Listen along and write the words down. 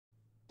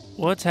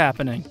What's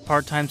happening?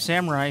 Part-Time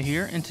Samurai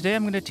here, and today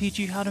I'm going to teach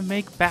you how to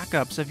make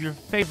backups of your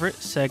favorite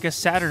Sega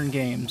Saturn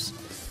games.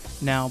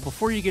 Now,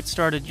 before you get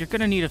started, you're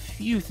going to need a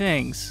few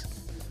things.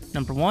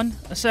 Number one,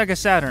 a Sega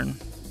Saturn.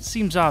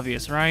 Seems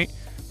obvious, right?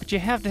 But you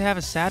have to have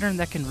a Saturn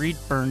that can read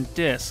burned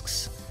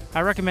discs.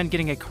 I recommend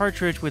getting a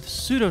cartridge with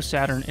Pseudo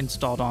Saturn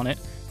installed on it,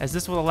 as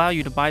this will allow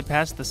you to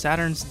bypass the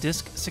Saturn's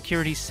disk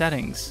security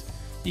settings.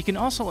 You can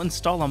also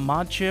install a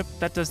mod chip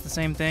that does the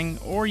same thing,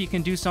 or you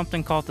can do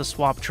something called the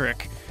swap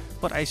trick,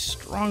 but I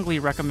strongly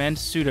recommend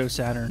Pseudo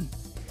Saturn.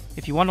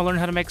 If you want to learn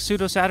how to make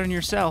Pseudo Saturn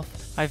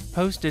yourself, I've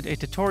posted a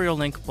tutorial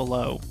link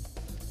below.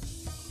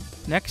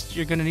 Next,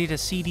 you're going to need a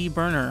CD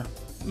burner.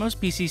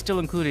 Most PCs still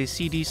include a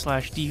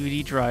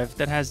CD/DVD drive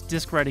that has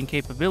disk writing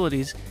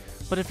capabilities,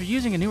 but if you're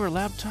using a newer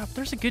laptop,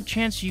 there's a good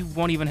chance you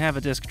won't even have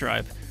a disk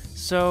drive,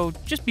 so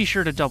just be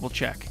sure to double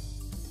check.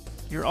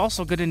 You're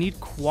also going to need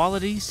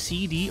quality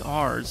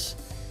CDRs.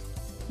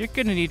 You're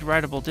going to need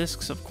writable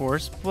discs, of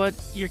course, but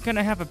you're going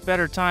to have a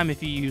better time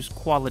if you use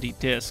quality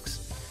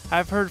discs.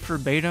 I've heard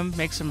Verbatim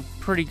make some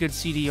pretty good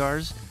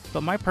CDRs,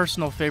 but my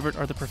personal favorite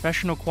are the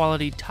professional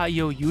quality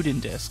Taiyo Yuden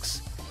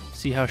discs.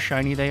 See how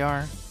shiny they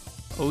are?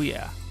 Oh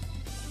yeah.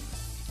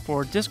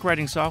 For disk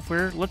writing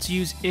software, let's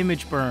use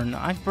ImgBurn.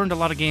 I've burned a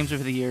lot of games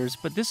over the years,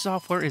 but this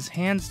software is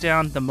hands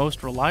down the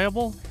most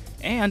reliable,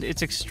 and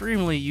it's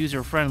extremely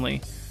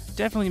user-friendly.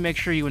 Definitely make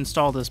sure you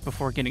install this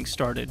before getting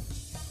started.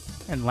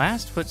 And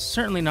last, but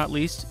certainly not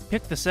least,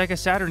 pick the Sega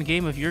Saturn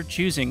game of your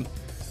choosing.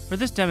 For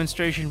this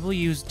demonstration, we'll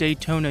use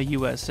Daytona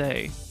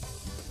USA.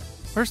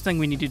 First thing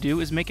we need to do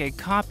is make a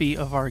copy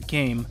of our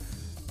game.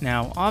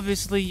 Now,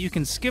 obviously, you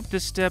can skip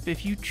this step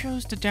if you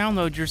chose to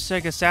download your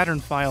Sega Saturn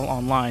file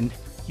online,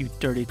 you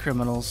dirty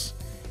criminals.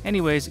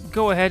 Anyways,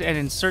 go ahead and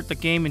insert the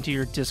game into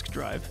your disk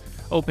drive.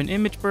 Open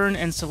ImgBurn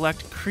and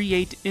select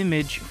Create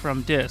Image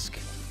from Disk.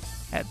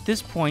 At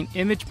this point,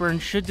 ImgBurn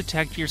should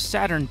detect your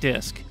Saturn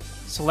disk.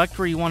 Select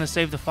where you want to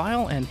save the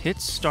file and hit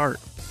Start.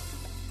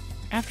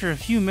 After a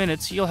few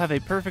minutes, you'll have a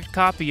perfect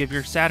copy of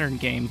your Saturn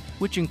game,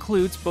 which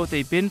includes both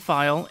a bin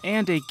file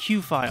and a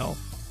Q file.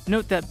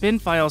 Note that bin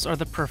files are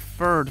the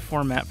preferred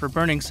format for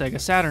burning Sega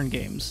Saturn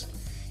games.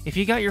 If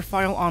you got your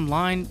file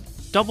online,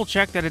 double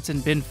check that it's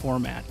in bin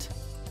format.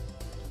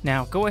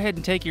 Now, go ahead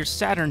and take your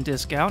Saturn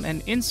disk out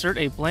and insert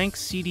a blank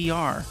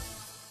CDR.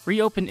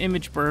 Reopen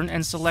ImgBurn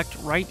and select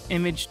Write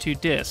Image to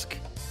Disk.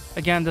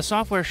 Again, the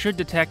software should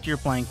detect your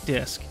blank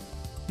disk.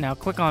 Now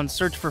click on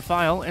Search for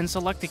File and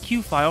select the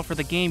Q file for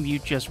the game you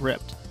just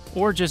ripped,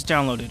 or just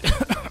downloaded.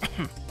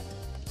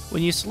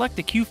 When you select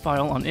the Q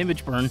file on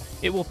ImgBurn,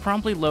 it will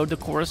promptly load the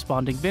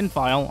corresponding bin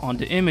file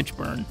onto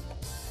ImgBurn.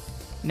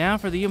 Now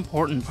for the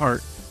important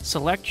part,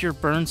 select your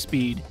burn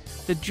speed.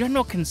 The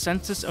general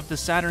consensus of the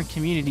Saturn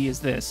community is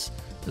this: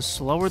 the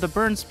slower the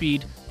burn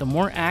speed, the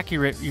more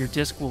accurate your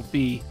disk will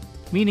be,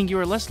 meaning you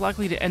are less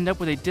likely to end up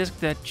with a disk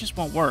that just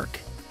won't work.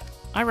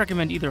 I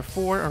recommend either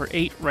 4 or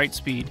 8 write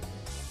speed.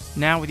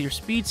 Now with your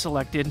speed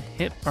selected,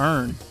 hit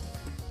burn.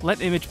 Let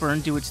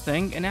ImgBurn do its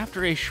thing, and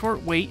after a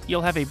short wait,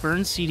 you'll have a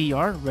burned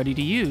CDR ready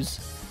to use.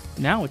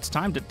 Now it's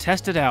time to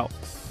test it out.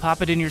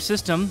 Pop it in your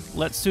system,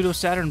 let Pseudo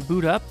Saturn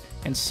boot up,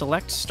 and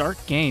select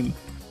Start Game.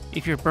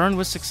 If your burn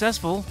was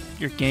successful,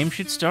 your game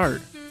should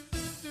start.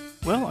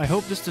 Well, I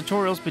hope this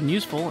tutorial's been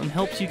useful and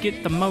helps you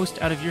get the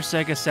most out of your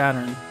Sega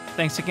Saturn.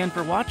 Thanks again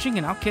for watching,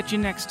 and I'll catch you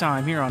next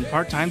time here on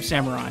Part-Time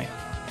Samurai.